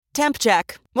Temp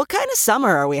check. What kind of summer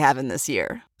are we having this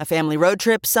year? A family road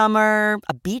trip summer?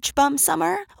 A beach bum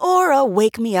summer? Or a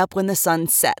wake me up when the sun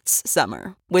sets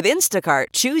summer? With Instacart,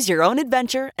 choose your own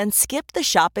adventure and skip the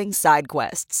shopping side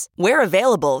quests. Where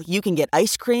available, you can get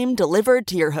ice cream delivered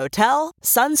to your hotel,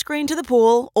 sunscreen to the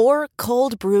pool, or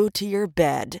cold brew to your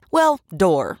bed. Well,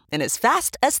 door, in as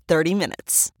fast as 30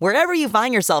 minutes. Wherever you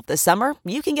find yourself this summer,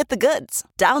 you can get the goods.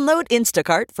 Download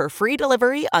Instacart for free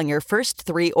delivery on your first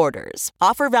 3 orders.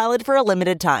 Offer valid for a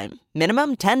limited time.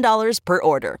 Minimum $10 per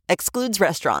order. Excludes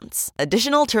restaurants.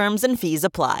 Additional terms and fees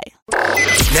apply.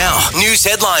 Now, news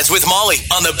headlines with Molly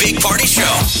on the Big Party Show.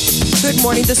 Good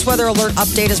morning. This weather alert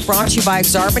update is brought to you by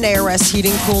Exarban ARS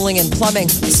Heating, Cooling, and Plumbing.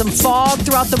 Some fog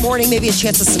throughout the morning, maybe a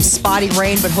chance of some spotty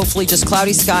rain, but hopefully just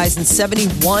cloudy skies, and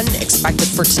 71 expected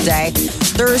for today.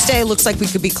 Thursday looks like we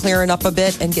could be clearing up a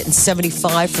bit and getting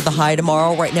 75 for the high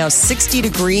tomorrow. Right now, 60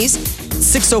 degrees.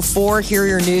 6:04, here are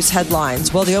your news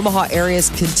headlines. Well, the Omaha area is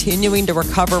continuing to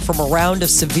recover from a round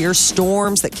of severe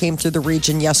storms that came through the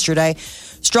region yesterday.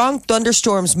 Strong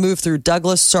thunderstorms moved through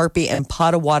Douglas, Sarpy, and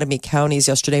Pottawatomie counties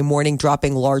yesterday morning,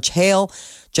 dropping large hail,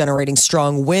 generating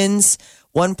strong winds.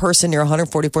 One person near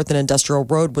 144th and Industrial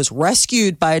Road was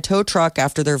rescued by a tow truck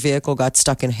after their vehicle got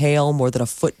stuck in hail more than a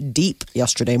foot deep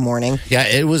yesterday morning. Yeah,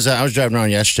 it was. I was driving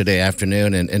around yesterday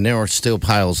afternoon, and there were still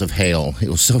piles of hail. It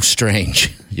was so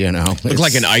strange, you know. Looked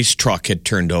like an ice truck had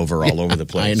turned over all over the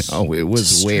place. I know, it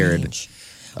was weird.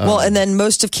 Well, and then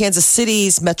most of Kansas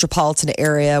City's metropolitan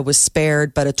area was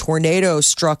spared, but a tornado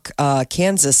struck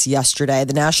Kansas yesterday.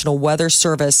 The National Weather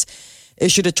Service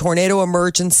issued a tornado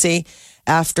emergency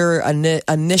after an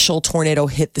initial tornado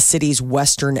hit the city's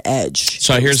western edge.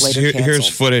 So here's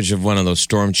footage of one of those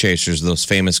storm chasers, those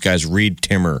famous guys, Reed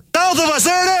Timmer. Both of us,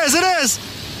 there it is, it is.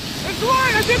 It's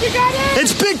one, I think we got it.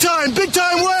 It's big time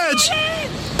wedge.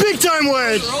 Big time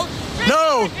wedge.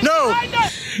 No.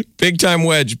 Big time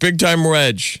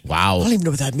wedge. Wow. I don't even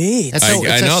know what that means.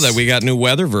 I know that we got new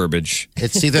weather verbiage.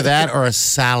 It's either that or a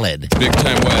salad. Big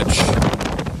time wedge.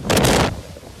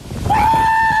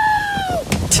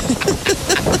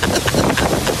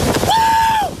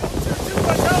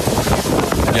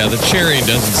 Yeah, the cheering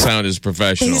doesn't sound as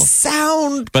professional. They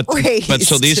sound but great. But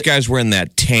so these guys were in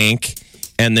that tank,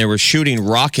 and they were shooting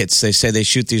rockets. They say they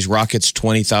shoot these rockets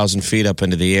 20,000 feet up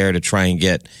into the air to try and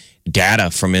get data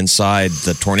from inside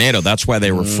the tornado. That's why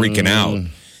they were freaking out.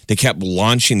 They kept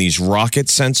launching these rocket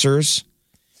sensors.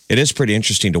 It is pretty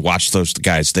interesting to watch those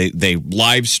guys. They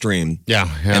live stream. Yeah.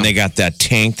 And they got that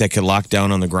tank that could lock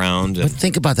down on the ground. But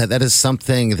think about that. That is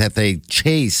something that they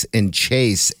chase and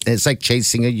chase. It's like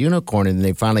chasing a unicorn, and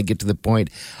they finally get to the point.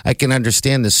 I can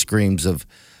understand the screams of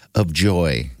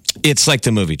joy. It's like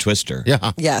the movie Twister.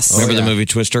 Yeah. Yes. Remember the movie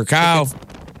Twister? Cow.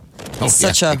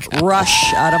 Such a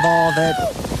rush out of all of it.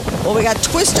 Well, we got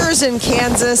twisters in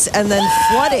Kansas and then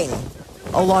flooding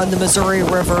along the Missouri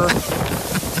River.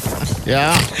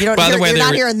 Yeah. You're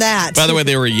not hearing that. By the way,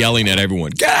 they were yelling at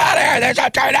everyone, "Get out of here! There's a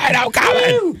tornado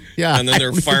coming!" Woo! Yeah. And then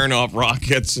they're firing off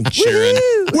rockets and cheering.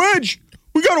 Wedge!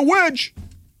 We got a wedge!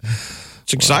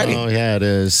 It's exciting. Oh, yeah, it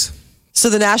is. So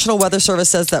the National Weather Service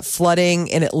says that flooding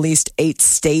in at least 8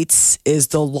 states is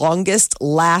the longest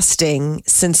lasting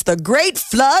since the Great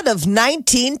Flood of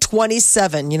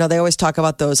 1927. You know, they always talk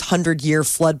about those 100-year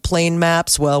floodplain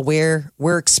maps. Well,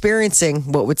 we're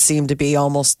experiencing what would seem to be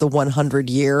almost the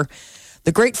 100-year.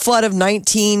 The Great Flood of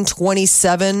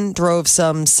 1927 drove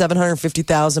some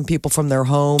 750,000 people from their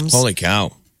homes. Holy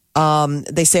cow.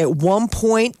 They say at one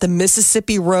point, the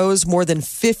Mississippi rose more than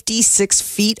 56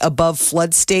 feet above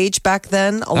flood stage back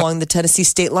then along the Tennessee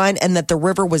state line, and that the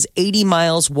river was 80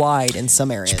 miles wide in some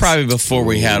areas. It's probably before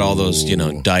we had all those,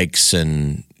 dikes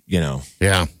and, Yeah.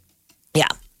 Yeah.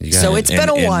 So it's been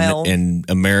a while. And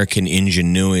American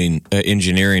engineering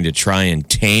to try and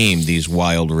tame these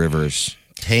wild rivers.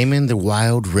 Taming the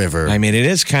wild river. I mean, it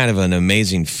is kind of an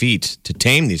amazing feat to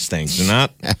tame these things. They're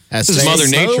not. This is Mother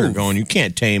Nature going, you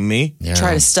can't tame me. Yeah.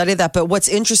 Try to study that. But what's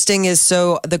interesting is,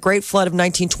 so the Great Flood of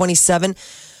 1927,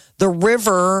 the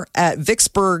river at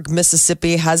Vicksburg,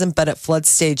 Mississippi, hasn't been at flood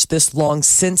stage this long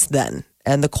since then.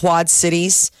 And the Quad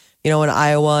Cities, in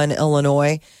Iowa and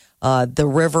Illinois, the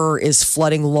river is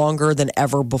flooding longer than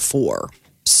ever before.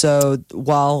 So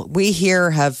while we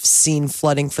here have seen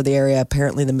flooding for the area,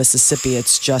 apparently the Mississippi,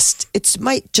 it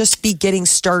might just be getting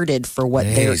started for what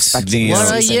they're expecting.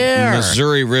 The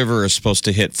Missouri River is supposed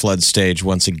to hit flood stage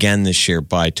once again this year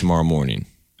by tomorrow morning.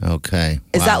 Okay.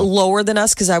 Is that lower than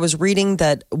us? Because I was reading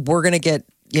that we're going to get,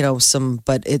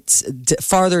 but it's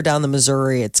farther down the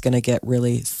Missouri, it's going to get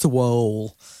really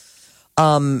thwoll.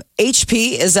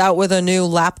 HP is out with a new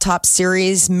laptop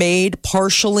series made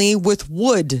partially with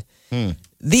wood.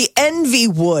 The Envy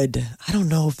Wood. I don't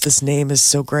know if this name is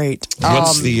so great.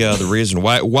 What's the reason?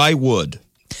 Why wood?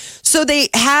 So they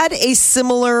had a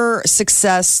similar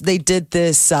success. They did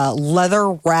this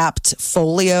leather wrapped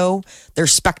folio, their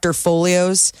Spectre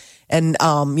folios, and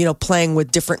playing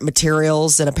with different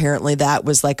materials. And apparently that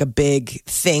was like a big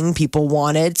thing people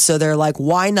wanted. So they're like,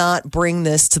 why not bring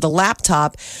this to the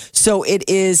laptop? So it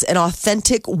is an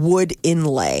authentic wood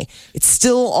inlay. It's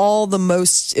still all the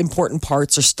most important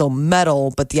parts are still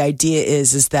metal, but the idea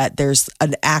is that there's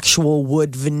an actual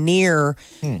wood veneer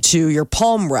to your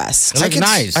palm rest. It looks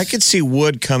nice. I could see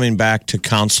wood coming back to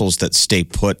consoles that stay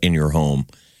put in your home.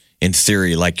 In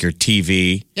theory, like your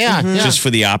TV. Yeah. Just for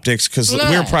the optics. Because we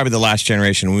were probably the last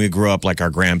generation when we grew up, like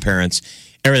our grandparents,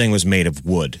 everything was made of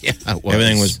wood. Yeah, it was.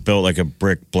 Everything was built like a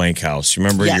brick blank house. You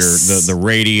remember the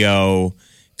radio,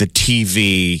 the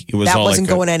TV. It was that all wasn't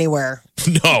like going anywhere.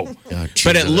 No.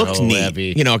 But it looked neat.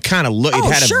 Heavy. You know, it kind of looked, it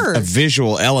had sure. a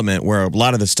visual element where a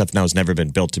lot of this stuff now has never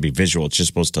been built to be visual. It's just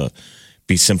supposed to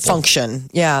be simple. Function.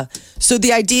 Yeah. So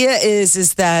the idea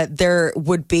is that there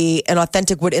would be an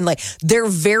authentic wood inlay. They're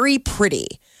very pretty.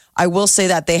 I will say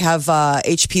that they have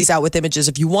HPs out with images.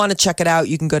 If you want to check it out,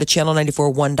 you can go to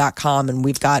channel941.com and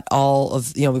we've got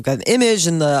we've got an image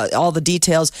and all the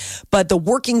details. But the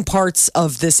working parts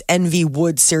of this Envy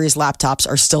Wood series laptops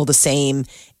are still the same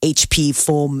HP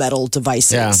full metal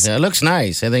devices. Yeah, it looks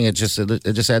nice. I think it just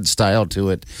adds style to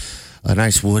it. A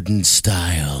nice wooden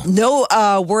style. No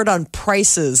word on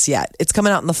prices yet. It's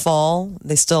coming out in the fall.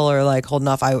 They still are like holding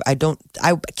off. I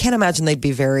can't imagine they'd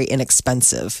be very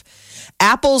inexpensive.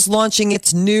 Apple's launching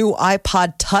its new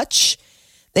iPod Touch.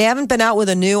 They haven't been out with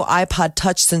a new iPod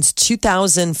Touch since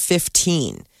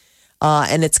 2015.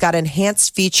 And it's got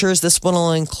enhanced features. This one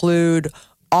will include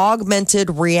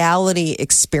augmented reality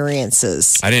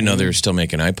experiences. I didn't know they were still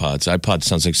making iPods. iPod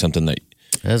sounds like something that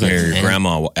your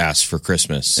grandma asked for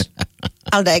Christmas.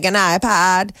 I'll take an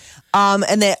iPad.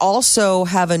 And they also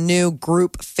have a new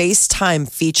group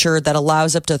FaceTime feature that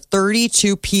allows up to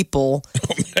 32 people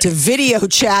to video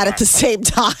chat at the same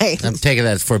time. I'm taking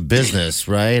that for business,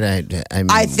 right?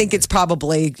 I think it's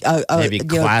probably maybe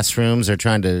classrooms are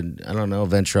trying to,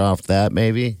 venture off that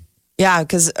maybe. Yeah,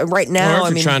 because right now, or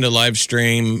if you're trying to live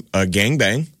stream a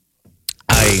gangbang.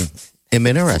 I am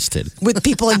interested. With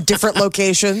people in different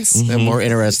locations. I'm more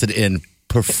interested in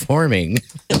performing.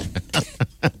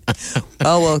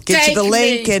 We'll get you the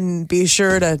link and be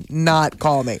sure to not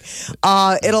call me.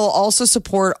 It'll also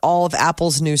support all of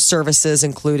Apple's new services,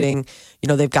 including,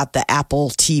 they've got the Apple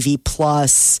TV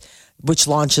Plus, which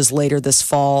launches later this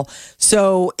fall.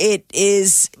 So it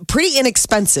is pretty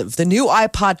inexpensive. The new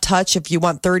iPod Touch, if you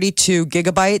want 32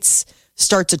 gigabytes,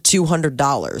 starts at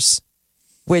 $200.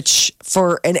 Which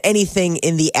for anything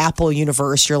in the Apple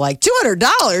universe, you're like, $200?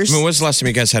 I mean, when's the last time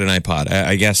you guys had an iPod?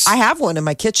 I guess. I have one in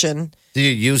my kitchen. Do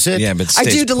you use it? Yeah, but I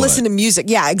do to listen to music.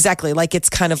 Yeah, exactly. Like it's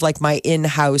kind of like my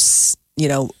in-house,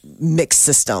 mix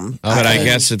system. But I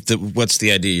guess what's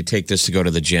the idea? You take this to go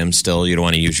to the gym still? You don't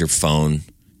want to use your phone?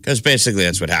 Because basically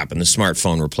that's what happened. The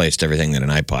smartphone replaced everything that an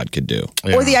iPod could do.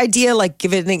 Yeah. Or the idea like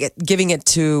giving it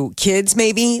to kids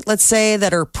maybe, let's say,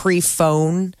 that are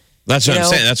pre-phone. That's what I'm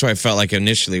saying. That's why I felt like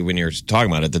initially when you were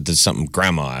talking about it, that there's something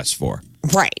grandma asked for.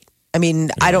 Right. I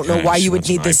mean, I don't know why you would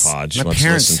need this. My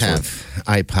parents have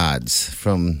iPods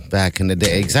from back in the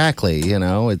day. Exactly.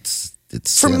 It's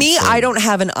for me, I don't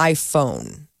have an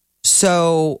iPhone.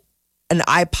 So an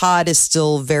iPod is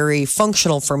still very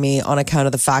functional for me on account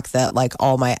of the fact that like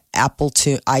all my Apple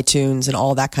iTunes and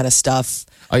all that kind of stuff.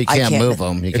 Oh, you can't move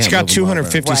them. It's got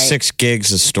 256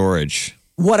 gigs of storage.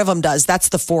 One of them does. That's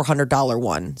the $400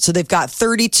 one. So they've got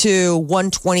 32,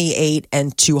 128,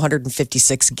 and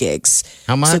 256 gigs.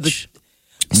 How much?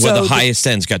 The highest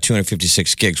end's got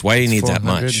 256 gigs. Why do you need that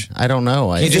much? I don't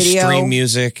know. You just stream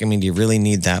music. I mean, do you really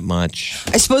need that much?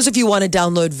 I suppose if you want to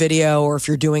download video or if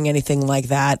you're doing anything like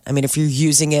that, I mean, if you're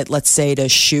using it, let's say to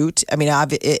shoot, I mean,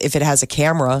 if it has a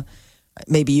camera,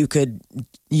 maybe you could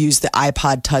use the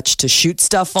iPod Touch to shoot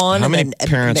stuff on. How many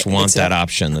parents want that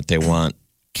option that they want?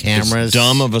 Cameras. As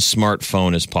dumb of a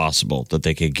smartphone as possible that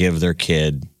they could give their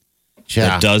kid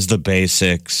that does the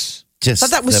basics. I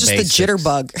thought that was just the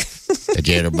jitterbug. The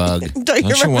jitterbug.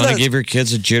 Don't you want to give your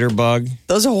kids a jitterbug?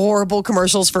 Those are horrible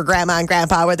commercials for grandma and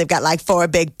grandpa where they've got like 4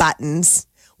 big buttons.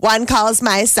 One calls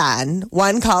my son.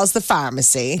 One calls the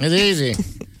pharmacy. It's easy.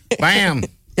 Bam.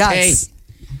 Yes. Hey.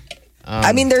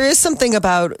 I mean, there is something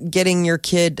about getting your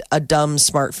kid a dumb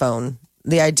smartphone.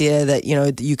 The idea that,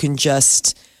 you can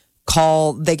just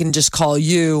they can just call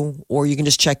you or you can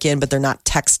just check in, but they're not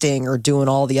texting or doing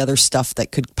all the other stuff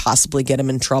that could possibly get them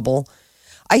in trouble.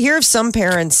 I hear of some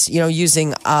parents,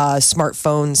 using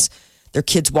smartphones their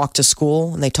kids walk to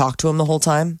school and they talk to him the whole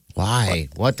time. Why?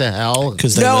 What the hell?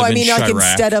 Because they No, live I in mean like Chirac.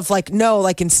 instead of like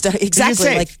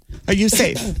exactly like Are you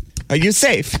safe? Are you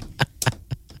safe?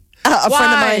 a friend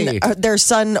Why? of mine, their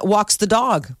son walks the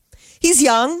dog. He's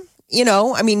young,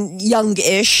 I mean,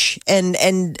 young-ish,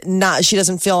 and not. She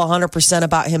doesn't feel 100%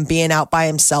 about him being out by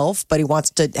himself, but he wants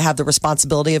to have the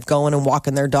responsibility of going and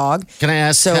walking their dog. Can I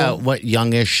ask what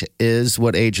youngish is?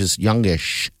 What age is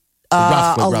youngish?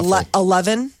 Roughly.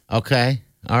 11. Okay.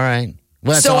 All right.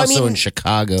 Well, that's So, I also mean- in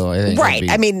Chicago, I think. Right.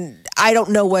 I mean, I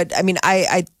don't know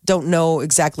I don't know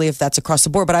exactly if that's across the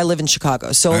board, but I live in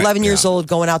Chicago. So 11 years old,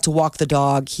 going out to walk the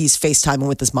dog. He's FaceTiming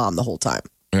with his mom the whole time.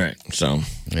 All right. So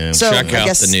So check I out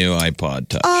guess- the new iPod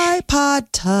Touch. iPod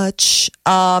Touch.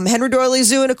 Henry Doorly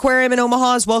Zoo and Aquarium in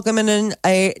Omaha is welcoming in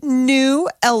a new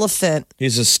elephant.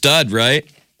 He's a stud, right?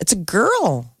 It's a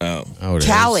girl. Oh. Oh, it is.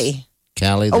 Callie.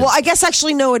 Callie. Oh, well, I guess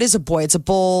actually, no, it is a boy. It's a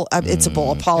bull. It's a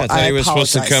bull. I thought he was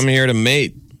supposed to come here to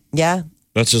mate. Yeah.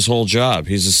 That's his whole job.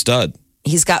 He's a stud.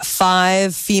 He's got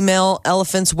 5 female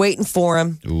elephants waiting for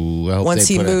him. Ooh, I hope Once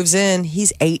they he put moves in,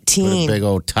 he's a 18. big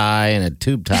old tie and a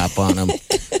tube top on him.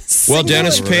 Well,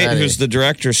 Dennis Payton, Already. who's the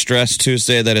director, stressed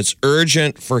Tuesday that it's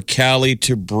urgent for Callie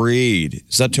to breed.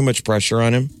 Is that too much pressure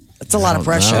on him? It's a lot of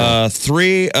pressure.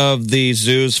 3 of the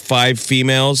zoo's 5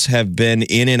 females have been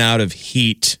in and out of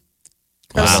heat.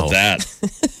 How about that?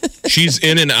 She's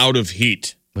in and out of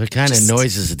heat. What kind of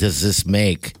noises does this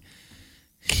make?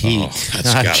 Heat.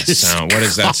 That's gotta sound. What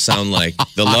does that sound like?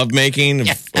 The lovemaking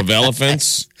of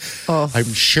elephants?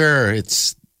 I'm sure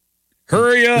it's.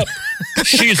 Hurry up.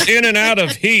 She's in and out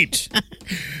of heat.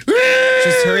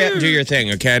 Just hurry up and do your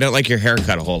thing, okay? I don't like your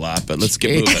haircut a whole lot, but let's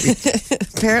get moving.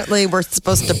 Apparently, we're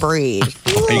supposed to breed.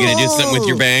 Are you going to do something with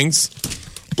your bangs?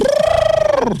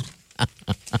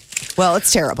 Well,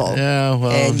 it's terrible. Yeah,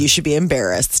 well. And you should be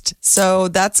embarrassed. So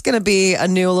that's going to be a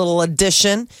new little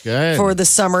addition Good. for the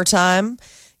summertime.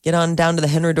 Get on down to the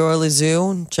Henry Doorly Zoo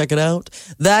and check it out.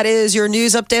 That is your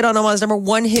news update on Omaha's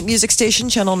 #1 hit music station,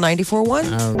 Channel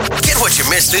 94.1. Get what you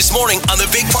missed this morning on the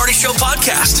Big Party Show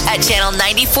podcast. At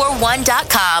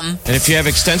channel941.com. And if you have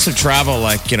extensive travel,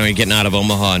 like, you're getting out of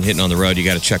Omaha and hitting on the road, you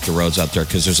got to check the roads out there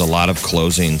because there's a lot of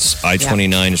closings.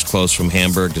 I-29 is closed from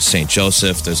Hamburg to St.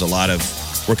 Joseph. There's a lot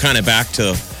of, we're kind of back to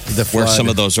The where flood. some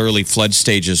of those early flood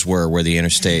stages were, where the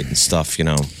interstate and stuff,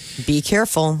 Be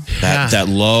careful. that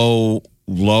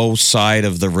low side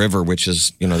of the river, which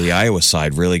is, the Iowa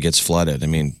side, really gets flooded. I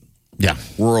mean, Yeah.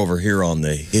 we're over here on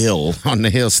the hill, On the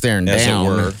hill staring as down. it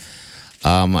were.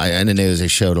 In the news, they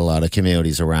showed a lot of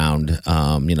communities around,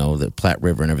 the Platte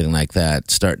River and everything like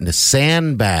that, starting to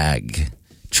sandbag,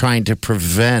 trying to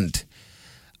prevent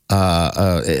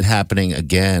it happening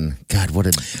again. God, what a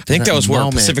I think that was where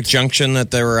Pacific Junction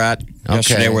that they were at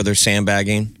yesterday, Okay. where they're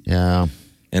sandbagging. Yeah.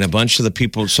 And a bunch of the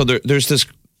people, so there's this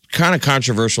kind of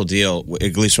controversial deal,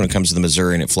 at least when it comes to the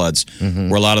Missouri and it floods,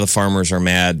 where a lot of the farmers are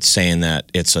mad, saying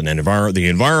that it's the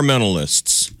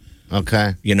environmentalists,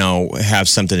 Okay. have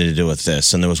something to do with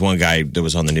this. And there was one guy that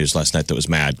was on the news last night that was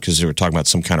mad because they were talking about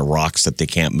some kind of rocks that they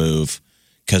can't move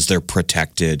because they're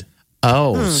protected.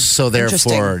 Oh, so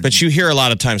therefore, But you hear a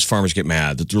lot of times farmers get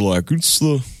mad that they're like, it's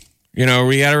the, we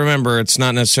got to remember, it's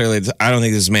not necessarily, I don't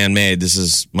think this is man-made. This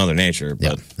is Mother Nature.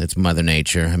 yeah, But it's Mother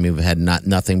Nature. I mean, we've had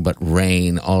nothing but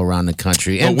rain all around the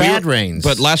country and bad rains.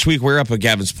 But last week we were up at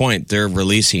Gavin's Point. They're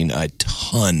releasing a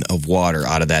ton of water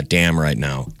out of that dam right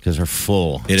now. because they're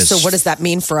full. It is. So what does that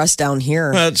mean for us down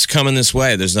here? Well, it's coming this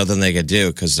way. There's nothing they could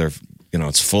do because they're,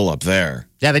 it's full up there.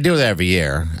 Yeah, they do it every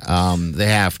year. They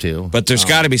have to. But there's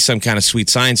got to be some kind of sweet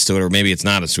science to it, or maybe it's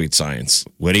not a sweet science.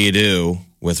 What do you do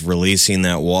with releasing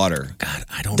that water? God,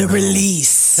 I don't know.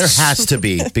 Release. There has to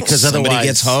be because Somebody otherwise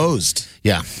gets hosed.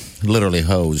 Yeah, literally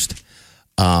hosed.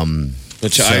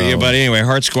 But So- but anyway,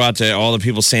 hearts go out to all the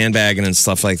people sandbagging and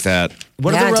stuff like that.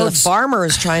 What yeah, are the to the roads?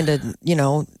 farmers trying to,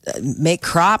 make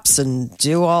crops and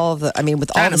do all the. I mean,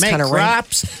 with all Trying to this make kind of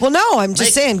crops? rain. Well, no, I'm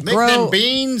just saying, Make grow. them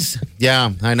beans.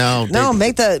 Yeah, I know. No,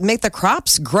 They- make the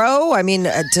crops grow. I mean,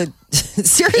 to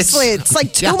seriously, it's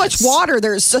like too much Yes. water.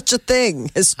 There's such a thing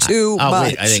as too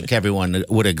much. I think everyone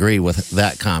would agree with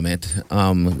that comment.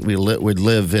 We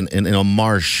live in a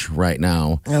marsh right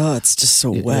now. Oh, it's just so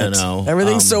wet. know,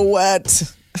 Everything's so wet.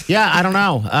 Yeah, I don't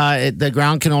know. The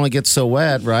ground can only get so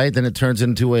wet, right? Then it turns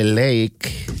into a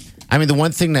lake. I mean, the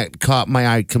one thing that caught my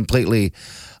eye completely,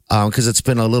 because it's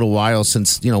been a little while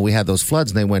since we had those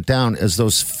floods and they went down, is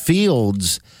those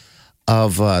fields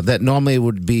of that normally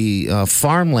would be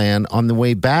farmland on the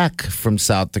way back from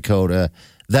South Dakota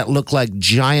that look like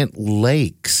giant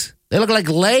lakes. They look like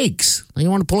lakes. You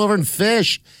want to pull over and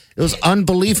fish. It was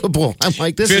unbelievable. I'm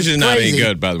like, this Fish is not any crazy.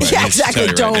 good, by the way. Yeah, I need to tell exactly. you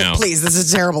right Don't, now. please. This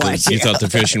is a terrible idea. You thought the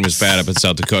fishing was bad up in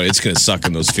South Dakota. It's going to suck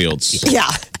in those fields. Yeah.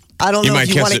 I don't You know might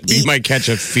if you want catch to you eat. might catch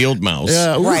a field mouse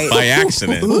Right. by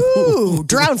accident. Ooh,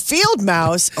 drowned field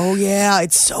mouse. Oh, yeah.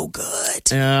 It's so good.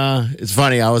 Yeah, it's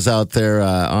funny. I was out there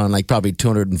on like probably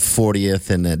 240th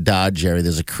in the Dodge area.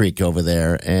 There's a creek over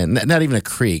there, and not even a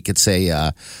creek. It's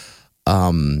a,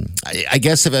 I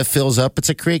guess if it fills up, it's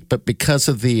a creek. But because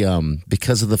of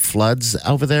the floods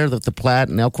over there, the Platte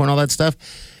and Elkhorn, all that stuff,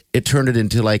 it turned it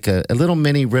into like a little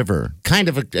mini river, kind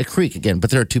of a creek again.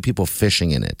 But there are two people fishing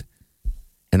in it,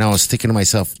 and I was thinking to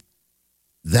myself,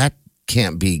 that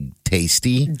can't be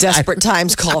tasty. Desperate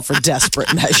times call for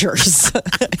desperate measures.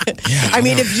 I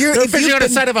mean, if They're you've fishing on the been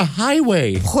side of a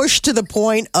highway. pushed to the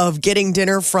point of getting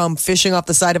dinner from fishing off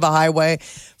the side of a highway,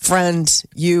 friend,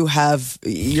 you're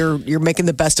making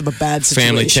the best of a bad situation.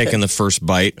 Family taking the first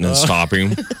bite and then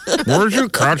stopping. Where'd you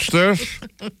catch this?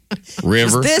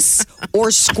 River. This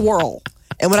or squirrel.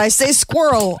 And when I say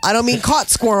squirrel, I don't mean caught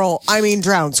squirrel. I mean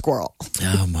drowned squirrel.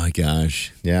 Oh my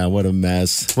gosh. Yeah, what a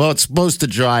mess. Well, it's supposed to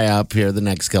dry up here the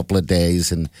next couple of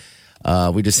days, and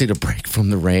we just need a break from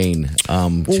the rain.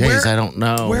 Jays, I don't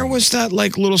know. Where was that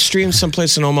like little stream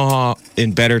someplace in Omaha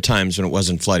in better times when it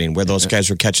wasn't flooding, where those guys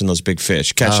were catching those big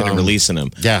fish, catching and releasing them?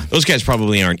 yeah. Those guys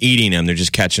probably aren't eating them. They're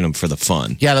just catching them for the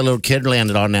fun. Yeah, the little kid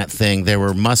landed on that thing. There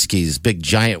were muskies, big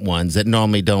giant ones that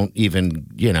normally don't even,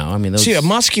 I mean, those. See, a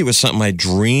muskie was something I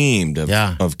dreamed of,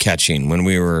 Yeah. of catching when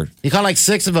we were You caught like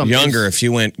 6 of them. younger. If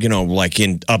you went, like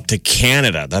up to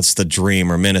Canada, that's the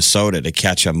dream, or Minnesota, to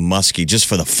catch a muskie just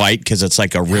for the fight, because it's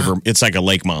like a river, it's like a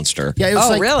lake monster. Yeah, it was Oh,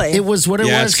 like, really? It was what it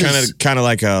Yeah, was. it's kind of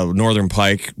like a northern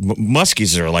pike.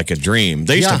 Muskies are like a dream.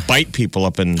 They used Yeah. to bite people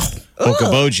up in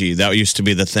Okoboji. That used to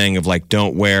be the thing of like,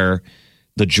 don't wear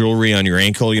the jewelry on your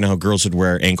ankle. You know how girls would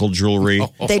wear ankle jewelry?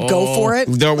 They'd go for it.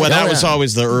 That was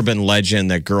always the urban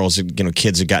legend that girls,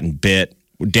 kids had gotten bit,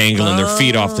 dangling their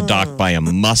feet off the dock by a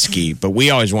muskie. But we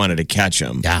always wanted to catch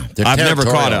them. Yeah, they're I've never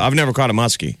territorial. caught a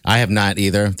muskie. I have not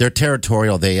either. They're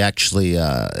territorial. They actually,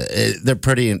 they're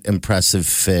pretty impressive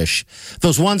fish.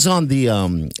 Those ones on the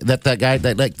that guy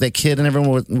that kid and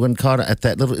everyone when caught at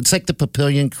that little. It's like the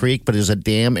Papillion Creek, but there's a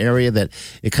dam area that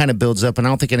it kind of builds up. And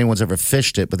I don't think anyone's ever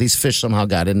fished it, but these fish somehow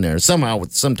got in there somehow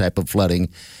with some type of flooding.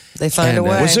 They find a And,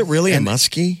 way. Was it really a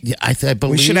muskie? Yeah, I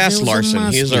believe We should ask it was a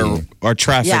Larson. He's muskie. our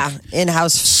traffic Yeah,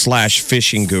 in-house. /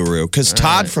 fishing guru. Because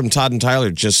Todd from Todd and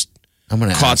Tyler just I'm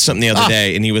gonna caught ask something the other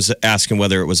day, and he was asking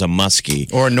whether it was a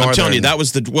muskie Or a I'm telling northern. you, that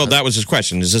was his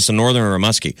question. Is this a northern or a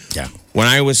muskie? Yeah. When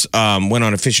I was went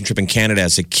on a fishing trip in Canada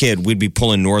as a kid, we'd be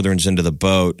pulling northerns into the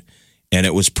boat, and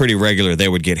it was pretty regular. They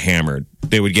would get hammered.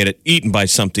 They would get it eaten by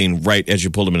something right as you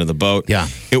pulled them into the boat. Yeah.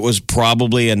 It was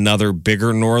probably another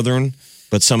bigger northern,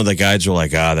 but some of the guides were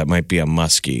like, that might be a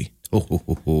muskie.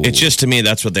 It's just, to me,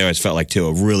 that's what they always felt like, too,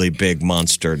 a really big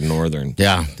monster northern.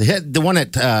 Yeah, the one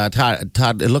at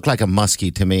Todd, it looked like a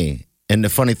muskie to me. And the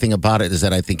funny thing about it is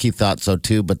that I think he thought so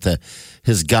too, but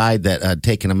his guide that had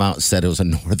taken him out said it was a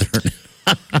northern.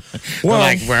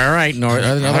 Well, we're all right,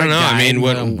 northern. I don't know. I mean,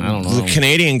 I don't know. the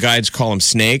Canadian guides call them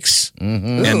snakes,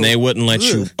 and they wouldn't let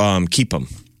you keep them.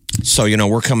 So,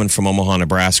 we're coming from Omaha,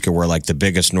 Nebraska, where like the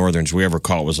biggest northerns we ever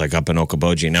caught was like up in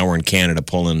Okoboji. Now we're in Canada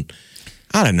pulling,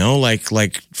 I don't know, like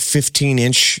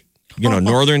 15-inch,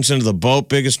 northerns into the boat,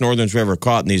 biggest northerns we ever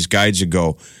caught. And these guides would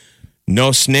go,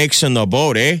 "No snakes in the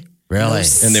boat, eh?" Really?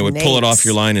 And they would pull it Snakes. off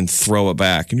your line and throw it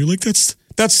back. And you're like,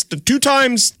 that's 2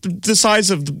 times the size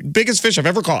of the biggest fish I've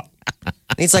ever caught.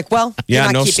 He's like, well, you're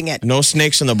not no, keeping it. no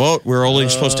snakes in the boat. We're only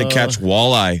supposed to catch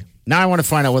walleye. Now I want to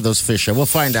find out what those fish are. We'll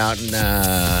find out. And,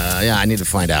 I need to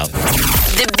find out.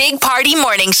 The Big Party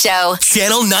Morning Show.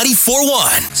 Channel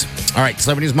 94.1. All right,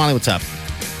 Celebrity News Molly, what's up?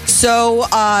 So,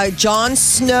 Jon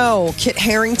Snow, Kit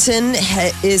Harington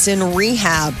is in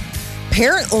rehab.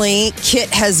 Apparently, Kit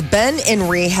has been in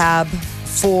rehab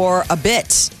for a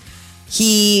bit.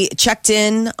 He checked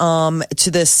in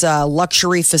to this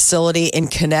luxury facility in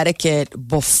Connecticut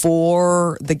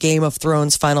before the Game of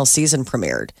Thrones final season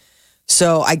premiered.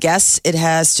 So I guess it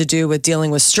has to do with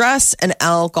dealing with stress and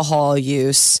alcohol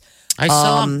use. I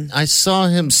saw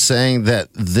him saying that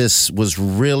this was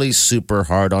really super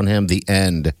hard on him, the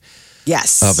end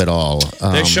Yes. of it all.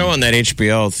 They show on that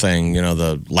HBO thing,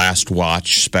 the Last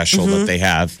Watch special that they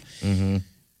have. Mm-hmm.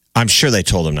 I'm sure they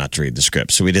told him not to read the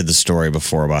script. So we did the story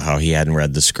before about how he hadn't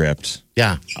read the script.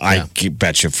 Yeah. I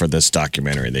bet you for this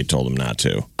documentary they told him not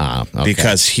to. Okay.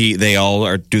 Because they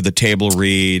all do the table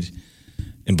read.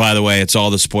 And by the way, it's all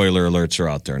the spoiler alerts are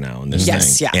out there now in this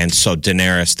Yes, thing. yeah. And so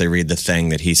Daenerys, they read the thing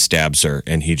that he stabs her,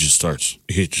 and he just starts.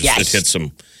 It Yes. hits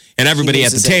him. And everybody at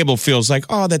the loses it. table feels like,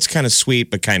 oh, that's kind of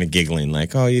sweet, but kind of giggling,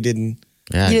 like, oh, you didn't.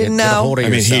 Yeah, You didn't get a know. hold of I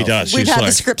mean, he yourself. does. We've She's had the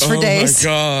like, scripts for oh days. my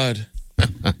God.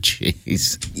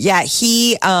 Jeez. Yeah,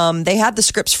 they had the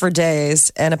scripts for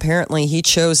days, and apparently he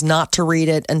chose not to read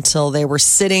it until they were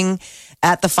sitting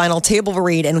at the final table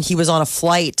read, and he was on a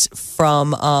flight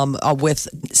from with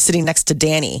sitting next to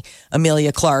Danny,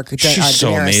 Amelia Clark. She's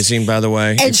so Daenerys. amazing, by the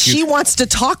way. And If she you- wants to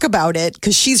talk about it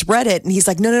because she's read it, and he's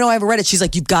like, "No, I haven't read it." She's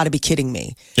like, "You've got to be kidding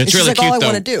me!" And It's she's really like, cute, "All I though.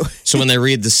 want to do." So when they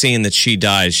read the scene that she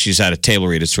dies, she's at a table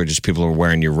read. It's where just people are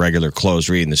wearing your regular clothes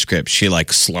reading the script. She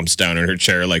like slumps down in her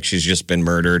chair like she's just been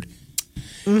murdered.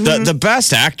 The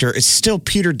best actor is still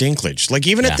Peter Dinklage. Like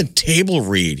even at the table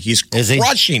read, he's Is he?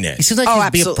 crushing He it. seems like Oh,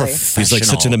 he'd be a absolutely. professional. He's like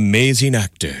such an amazing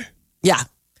actor. Yeah.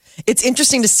 It's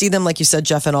interesting to see them, like you said,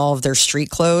 Jeff, in all of their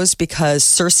street clothes because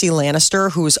Cersei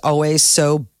Lannister, who's always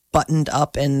so buttoned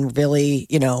up and really,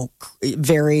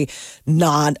 very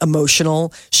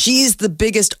non-emotional, she's the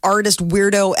biggest artist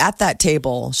weirdo at that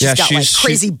table. She's got like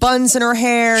crazy buns in her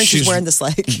hair and she's wearing this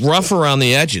like rough around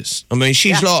the edges. I mean,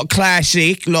 she's like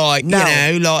classic, like,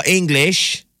 like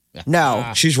English.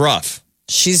 No. She's rough.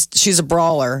 She's a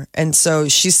brawler, and so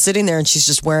she's sitting there and she's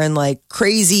just wearing like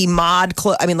crazy mod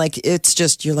clothes. I mean, like it's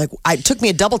just you're like. It took me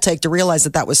a double take to realize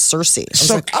that was Cersei. I was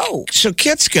like, oh, So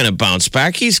Kit's gonna bounce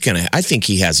back. I think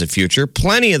he has a future.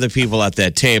 Plenty of the people at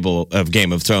that table of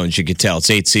Game of Thrones, you could tell it's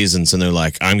 8 seasons, and they're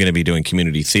like, I'm gonna be doing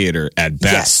community theater at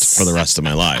best Yes. for the rest of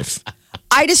my life.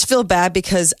 I just feel bad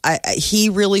because he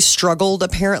really struggled.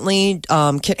 Apparently,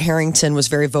 Kit Harington was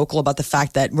very vocal about the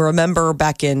fact that remember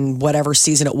back in whatever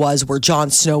season it was where Jon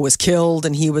Snow was killed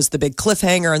and he was the big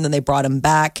cliffhanger, and then they brought him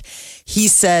back. He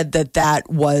said that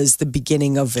was the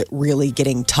beginning of it really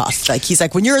getting tough. Like he's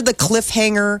like, when you're the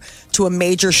cliffhanger to a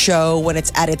major show when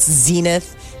it's at its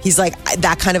zenith, he's like,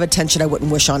 that kind of attention I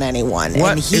wouldn't wish on anyone.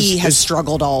 What? And he has Is-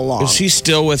 struggled all along. Is he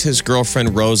still with his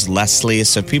girlfriend Rose Leslie?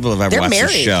 So if people have ever They're watched the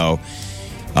married. show.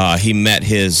 He met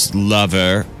his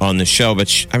lover on the show, but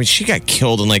she got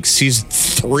killed in like season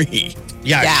 3.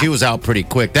 Yeah, she was out pretty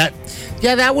quick. That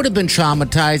would have been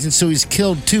traumatizing. So he's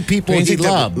killed 2 people Don't you he think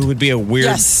that loved. would be a weird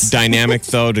Yes. dynamic,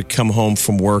 though, to come home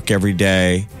from work every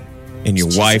day and your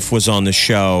wife was on the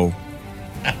show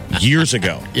years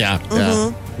ago. Yeah,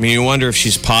 Mm-hmm. I mean, you wonder if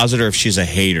she's positive or if she's a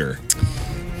hater.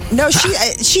 No,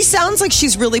 she sounds like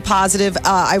she's really positive.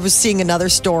 I was seeing another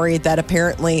story that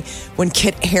apparently when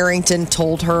Kit Harington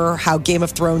told her how Game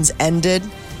of Thrones ended,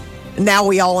 now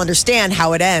we all understand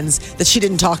how it ends, that she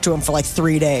didn't talk to him for like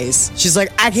 3 days. She's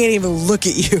like, I can't even look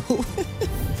at you.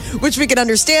 Which we can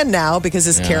understand now because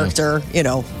his character,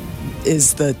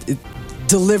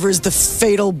 delivers the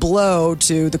fatal blow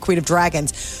to the Queen of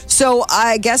Dragons. So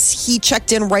I guess he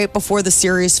checked in right before the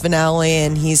series finale,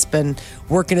 and he's been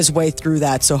working his way through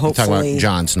that. So talking hopefully, about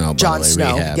Jon Snow, by the Jon way,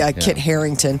 Snow, rehab, Kit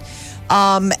Harington,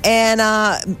 and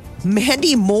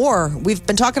Mandy Moore. We've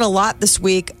been talking a lot this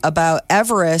week about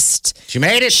Everest. She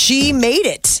made it. She made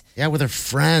it. Yeah, with her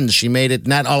friends. She made it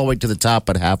not all the way to the top,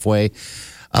 but halfway.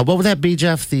 What would that be,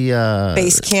 Jeff? The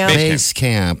Base camp. Base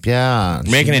camp, yeah.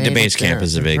 Making She it to made base camp there.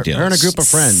 is a big deal. Her and a group of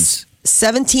friends.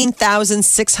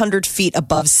 17,600 feet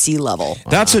above sea level.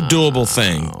 That's a doable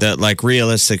thing. That like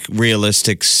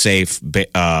realistic, safe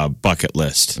bucket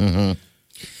list. Mm-hmm.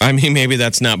 I mean, maybe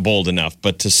that's not bold enough,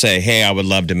 but to say, hey, I would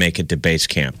love to make it to base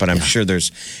camp. But I'm sure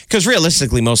because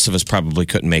realistically, most of us probably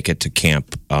couldn't make it to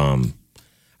camp.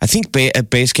 I think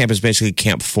base camp is basically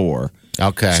camp 4.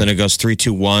 Okay. So then it goes 3,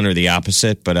 2, 1 or the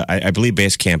opposite. But I believe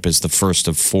base camp is the first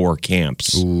of 4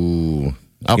 camps. Ooh.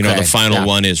 Okay. The final yeah.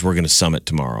 one is we're going to summit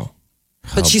tomorrow.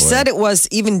 But she said it was,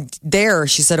 even there,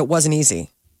 she said it wasn't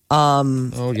easy.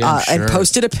 Oh, yeah, I'm And sure.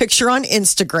 posted a picture on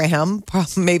Instagram.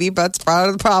 Maybe that's part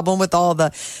of the problem with all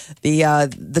the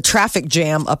traffic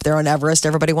jam up there on Everest.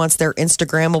 Everybody wants their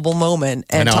Instagrammable moment,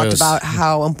 and I know, it talked was- about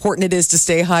how important it is to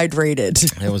stay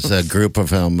hydrated. It was a group of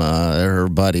them, her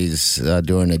buddies,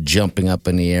 doing a jumping up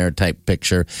in the air type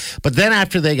picture. But then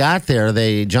after they got there,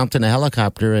 they jumped in a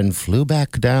helicopter and flew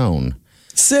back down.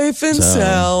 Safe and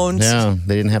sound. Yeah,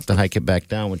 they didn't have to hike it back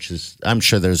down, which is, I'm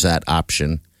sure there's that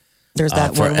option There's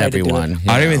that for one way to do it. everyone.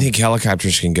 I don't you even know. think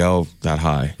helicopters can go that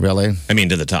high. Really? I mean,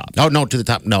 to the top. Oh, no, to the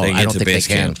top. No, They I get don't to think they base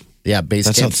can. camp. Yeah, base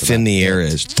That's how camp. thin the air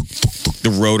is. The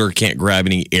rotor can't grab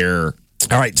any air.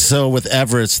 All right, so with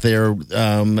Everest, there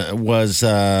was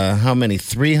how many?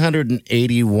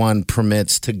 381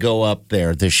 permits to go up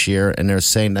there this year, and they're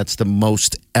saying that's the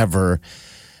most ever.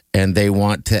 And they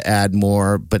want to add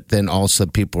more, but then also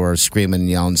people are screaming and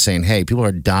yelling, saying, "Hey, people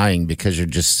are dying because you're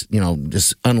just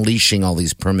unleashing all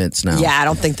these permits now." Yeah, I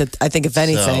don't think that. I think if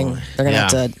anything, they're going to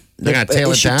have to They're going to tail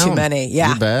it issued down. too many.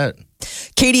 Yeah. You bet.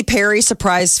 Katy Perry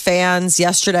surprised fans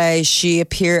yesterday. She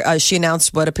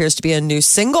announced what appears to be a new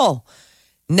single,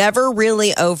 "Never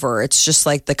Really Over." It's just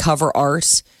like the cover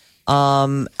art.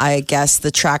 I guess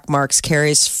the track marks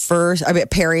Katy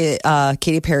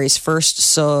Perry's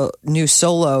first new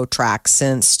solo track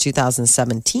since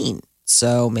 2017.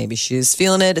 So maybe she's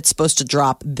feeling it. It's supposed to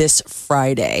drop this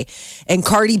Friday. And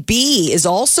Cardi B is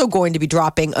also going to be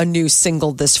dropping a new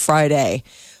single this Friday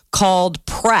called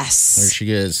Press. There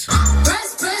she is.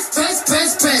 Press, press, press,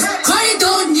 press, press. Cardi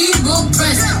don't need more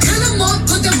press. Kill them all,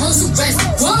 put them hoes to rest.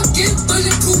 Walk in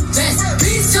bulletproof vest.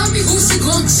 Please tell me who she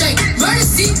gon' check. Murder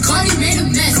scene, Cardi made a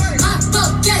mess. Pop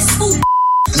up, guess who?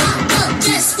 Pop up,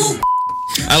 guess who?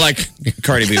 I like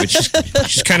Cardi B, but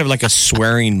she's kind of like a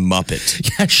swearing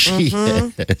Muppet. Yeah, she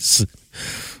is.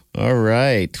 All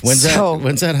right. When's that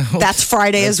out? That's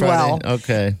Friday as well.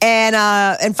 Okay.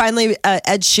 And finally,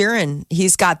 Ed Sheeran,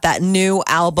 he's got that new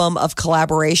album of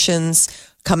collaborations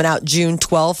coming out June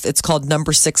 12th. It's called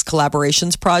Number 6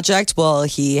 Collaborations Project. Well,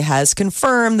 he has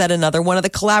confirmed that another one of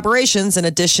the collaborations, in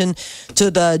addition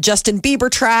to the Justin Bieber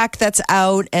track that's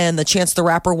out and the Chance the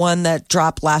Rapper one that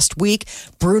dropped last week,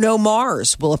 Bruno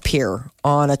Mars will appear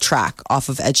on a track off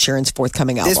of Ed Sheeran's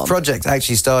forthcoming album. This project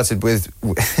actually started with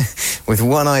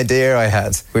one idea I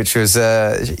had, which was,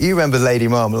 you remember Lady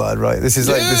Marmalade, right? This is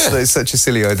it's such a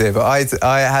silly idea, but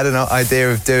I had an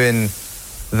idea of doing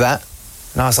that.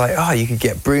 And I was like, you could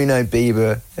get Bruno,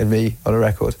 Bieber, and me on a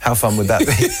record. How fun would that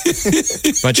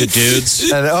be? Bunch of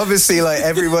dudes. And obviously, like,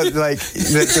 everyone, like,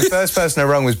 the first person I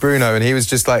rung was Bruno, and he was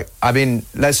just like, I mean,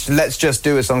 let's just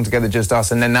do a song together, just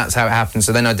us. And then that's how it happened.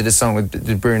 So then I did a song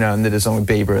with Bruno and did a song with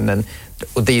Bieber, and then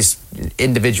these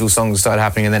individual songs started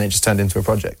happening, and then it just turned into a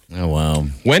project. Oh, wow.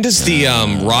 When does the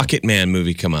Rocket Man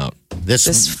movie come out?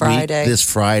 This Friday. This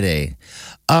Friday.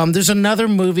 There's another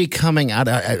movie coming out.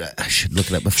 I should look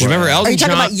it up before. Do you remember Elton Are you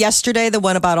talking John? about Yesterday, the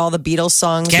one about all the Beatles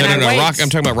songs? No. I'm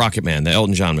talking about Rocket Man, the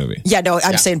Elton John movie. Yeah, no,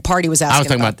 I'm saying Party was asking I was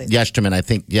talking about this. Yesterman. I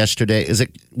think Yesterday.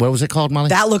 What was it called, Molly?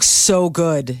 That looks so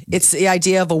good. It's the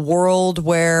idea of a world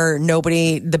where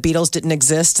the Beatles didn't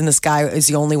exist, and this guy is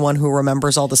the only one who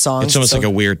remembers all the songs. It's almost like a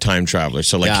weird time traveler.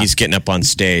 So, like, he's getting up on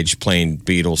stage playing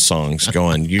Beatles songs,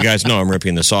 going, "You guys know I'm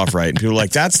ripping this off, right?" And people are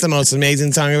like, "That's the most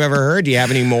amazing song I've ever heard. Do you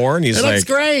have any more?" And he's It like, looks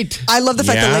great. I love the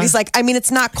fact that Yeah? lady's like, I mean,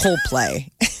 it's not Coldplay.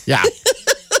 Yeah.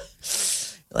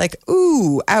 Like,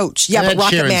 ooh, ouch. Yeah, Ed but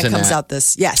Rocket Sheeran's Man in comes that. out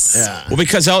this. Yes. Yeah. Well,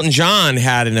 because Elton John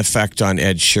had an effect on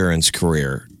Ed Sheeran's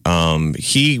career.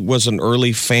 He was an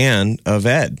early fan of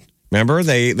Ed. Remember,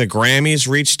 the Grammys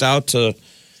reached out to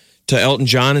Elton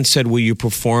John and said, "Will you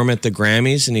perform at the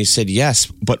Grammys?" And he said, "Yes,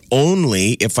 but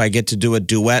only if I get to do a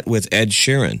duet with Ed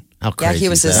Sheeran." How crazy he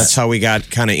was is that? That's how we got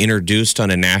kind of introduced on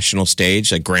a national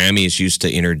stage. Like Grammys used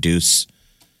to introduce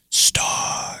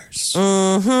stars.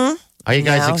 Mm-hmm. Are you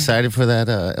guys No. excited for that,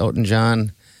 Elton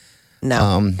John?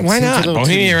 No. Why seems not? a little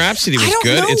Bohemian too- Rhapsody was I don't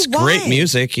good. know It's great why.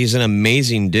 music. He's an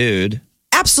amazing dude.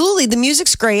 Absolutely. The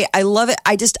music's great. I love it.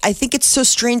 I think it's so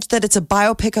strange that it's a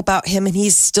biopic about him and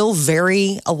he's still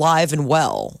very alive and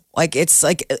well.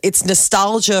 It's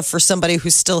nostalgia for somebody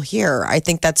who's still here. I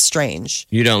think that's strange.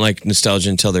 You don't like nostalgia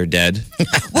until they're dead?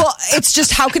 Well, it's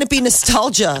just, how can it be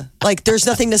nostalgia? Like, there's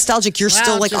nothing nostalgic. You're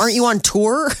still like, just- aren't you on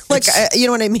tour? Like, you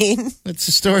know what I mean? It's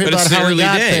a story But about it's the how we early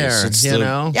got days. there. It's you the-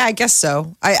 know? Yeah, I guess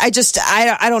so. I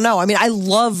don't know. I mean, I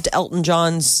loved Elton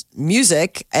John's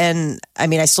music, and I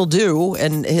mean, I still do.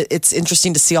 And it's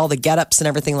interesting to see all the get-ups and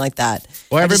everything like that.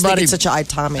 Well, I just think everybody- it's such an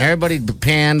iconic. Everybody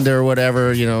panned or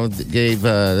whatever, gave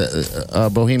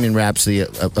Bohemian Rhapsody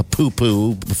a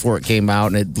poo-poo before it came out,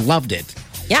 and it loved it.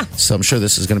 Yeah. So I'm sure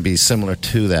this is going to be similar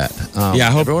to that. Yeah,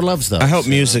 I hope everyone loves those. I hope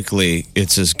musically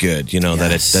it's as good.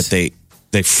 Yes. That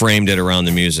they framed it around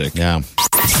the music. Yeah.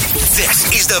 This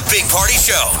is the Big Party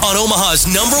Show on Omaha's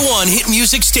 #1 hit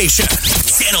music station,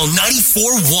 Channel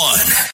 94.1.